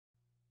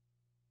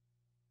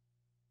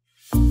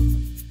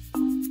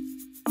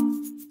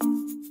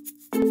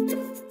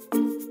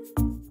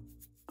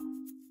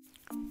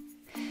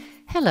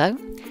Hello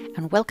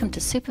and welcome to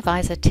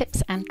Supervisor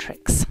Tips and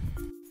Tricks.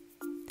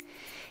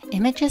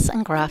 Images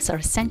and graphs are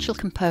essential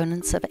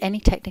components of any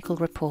technical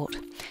report.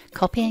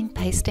 Copying,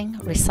 pasting,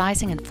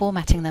 resizing and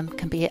formatting them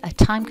can be a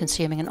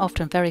time-consuming and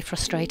often very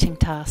frustrating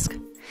task.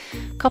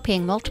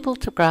 Copying multiple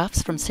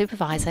graphs from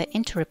Supervisor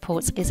into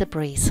reports is a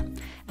breeze,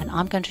 and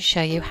I'm going to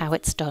show you how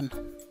it's done.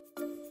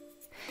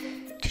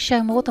 To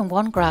show more than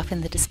one graph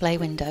in the display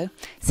window,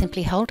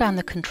 simply hold down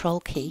the Control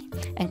key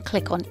and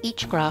click on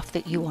each graph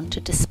that you want to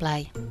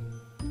display.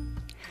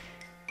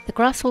 The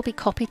graphs will be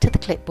copied to the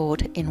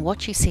clipboard in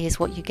what you see is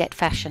what you get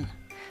fashion,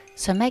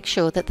 so make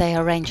sure that they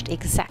are arranged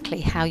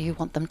exactly how you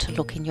want them to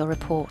look in your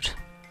report.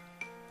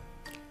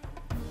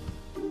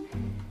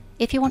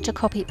 If you want to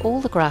copy all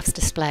the graphs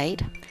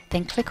displayed,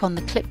 then click on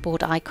the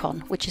clipboard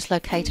icon, which is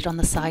located on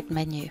the side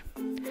menu.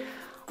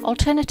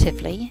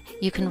 Alternatively,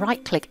 you can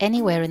right-click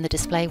anywhere in the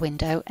display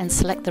window and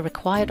select the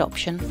required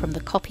option from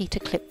the Copy to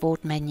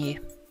Clipboard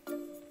menu.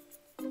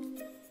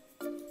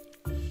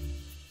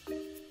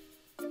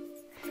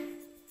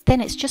 Then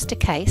it's just a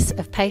case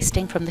of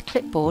pasting from the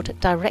clipboard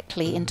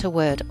directly into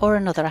Word or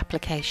another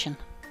application.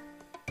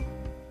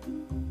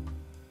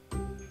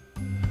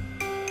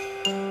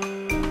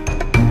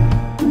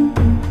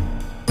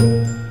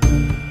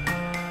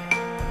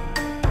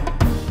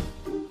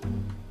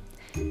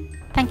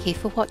 Thank you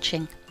for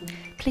watching.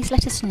 Please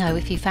let us know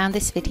if you found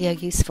this video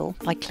useful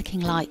by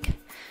clicking like.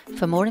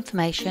 For more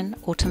information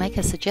or to make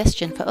a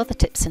suggestion for other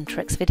tips and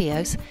tricks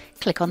videos,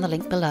 click on the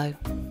link below.